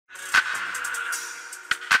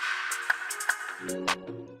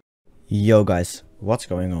Yo guys, what's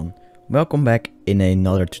going on? Welcome back in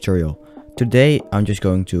another tutorial. Today I'm just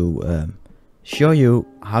going to show you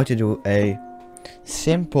how to do a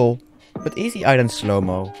simple but easy Ident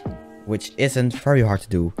Slomo, which isn't very hard to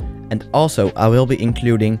do. And also I will be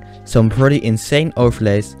including some pretty insane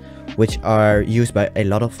overlays which are used by a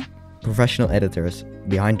lot of professional editors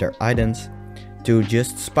behind their idents to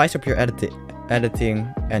just spice up your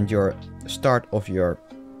editing and your start of your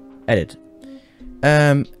edit.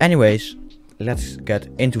 Anyways, let's get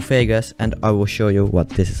into Vegas and I will show you what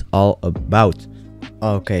this is all about.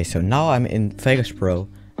 Okay, so now I'm in Vegas Pro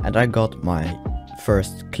and I got my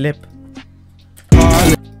first clip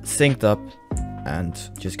synced up, and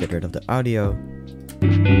just get rid of the audio.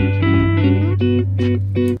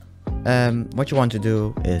 What you want to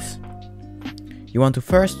do is you want to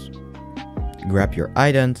first grab your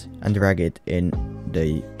ident and drag it in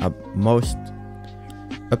the most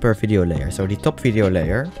upper video layer, so the top video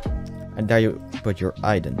layer, and there you put your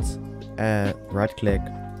ident. Right click,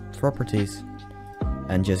 properties,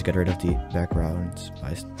 and just get rid of the background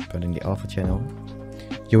by putting the alpha channel.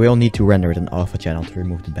 You will need to render it an alpha channel to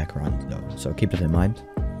remove the background though, so keep that in mind.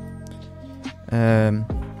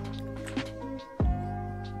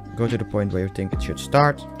 Go to the point where you think it should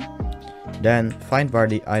start, then find where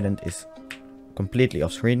the ident is completely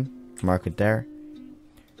off screen, mark it there,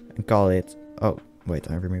 and call it, oh wait,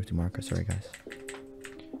 I removed the marker, sorry guys.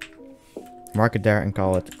 Mark it there and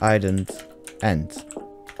call it ident end.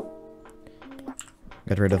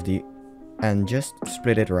 Get rid of the, and just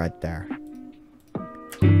split it right there.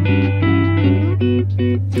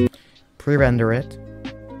 Pre-render it.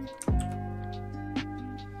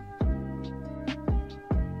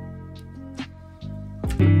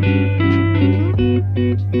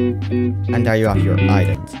 And there you have your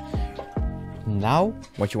ident. Now,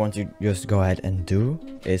 what you want to just go ahead and do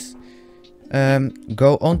is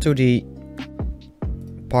go onto the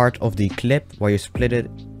part of the clip where you split it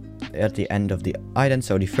at the end of the ident,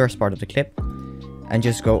 so the first part of the clip, and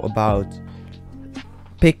just go about,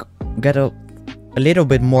 get a little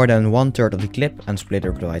bit more than 1/3 of the clip and split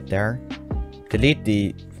it right there. Delete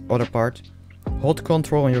the other part. Hold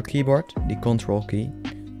Ctrl on your keyboard, the Ctrl key.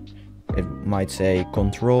 It might say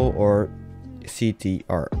Ctrl or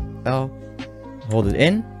CTRL. Hold it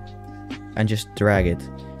in and just drag it.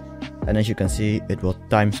 And as you can see, it will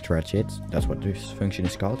time stretch it. That's what this function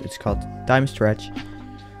is called. It's called time stretch,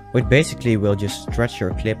 which basically will just stretch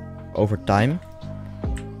your clip over time,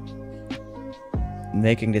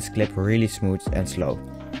 making this clip really smooth and slow.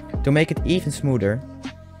 To make it even smoother,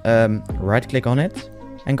 right click on it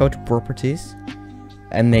and go to properties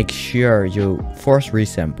and make sure you force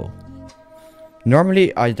resample.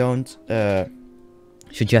 Normally I don't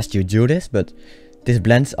suggest you do this, but this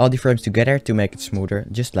blends all the frames together to make it smoother,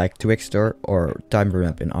 just like Twixtor or Time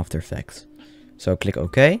Ramp in After Effects. So click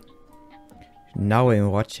OK. Now we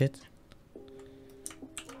watch it.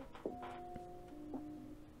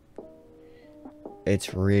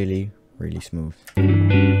 It's really, really smooth.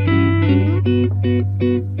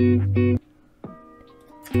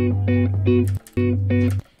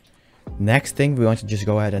 Next thing we want to just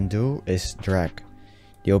go ahead and do is drag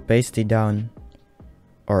the opacity down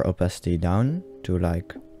to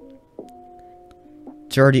like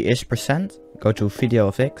 30-ish%. Go to Video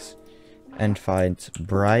Effects and find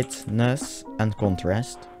brightness and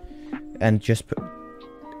contrast, and just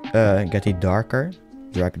get it darker.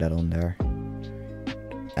 Drag that on there.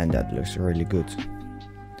 And that looks really good.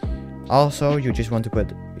 Also, you just want to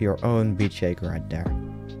put your own beat shake right there,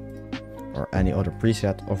 or any other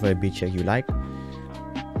preset of a beat shake you like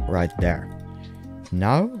right there.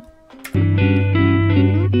 Now,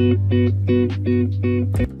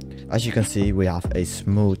 as you can see, we have a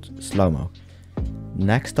smooth slow-mo.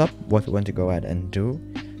 Next up, what we want to go ahead and do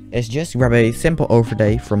is just grab a simple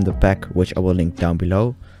overlay from the pack, which I will link down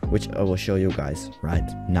below, which I will show you guys right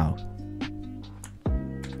now.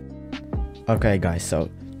 Okay guys, so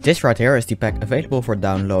this right here is the pack available for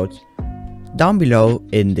download down below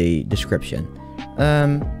in the description.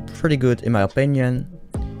 Pretty good in my opinion.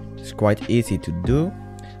 It's quite easy to do.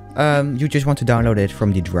 You just want to download it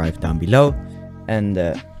from the drive down below, and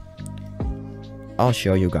I'll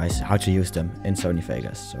show you guys how to use them in Sony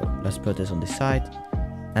Vegas. So let's put this on the side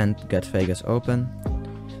and get Vegas open.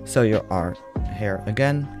 So you are here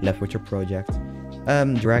again, left with your project.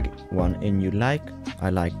 Drag one in you like. I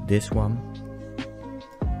like this one.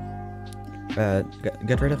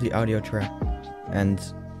 Get rid of the audio track and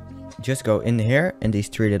just go in here in these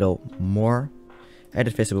three little more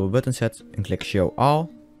edit visible button sets and click show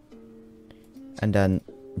all, and then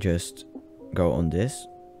just go on this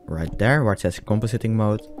right there where it says compositing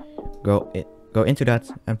mode. Go go into that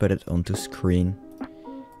and put it onto screen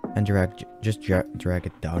and drag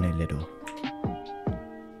it down a little,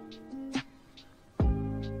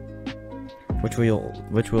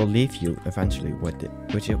 which will leave you eventually with it,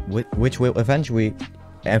 which will eventually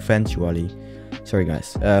sorry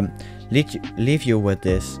guys, leave you with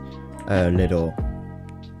this little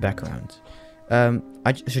background.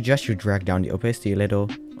 I suggest you drag down the opacity a little,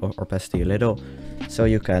 or opacity a little, so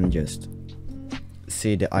you can just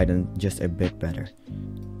see the ident just a bit better,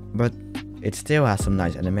 but it still has some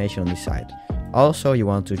nice animation on the side. Also, you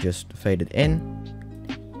want to just fade it in,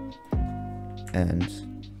 and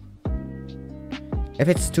if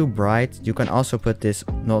it's too bright, you can also put this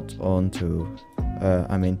not onto,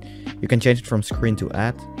 you can change it from screen to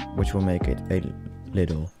add, which will make it a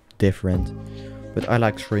little different, but I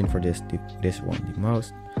like screen for this one the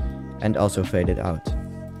most, and also fade it out,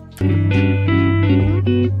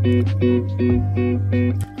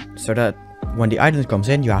 so that when the ident comes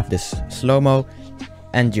in, you have this slow-mo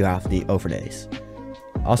and you have the overlays.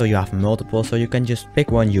 Also, you have multiple, so you can just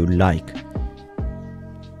pick one you like.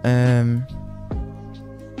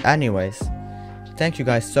 Anyways, thank you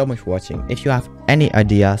guys so much for watching. If you have any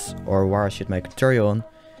ideas or where I should make a tutorial on,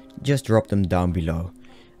 just drop them down below.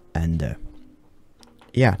 And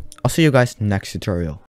yeah, I'll see you guys next tutorial.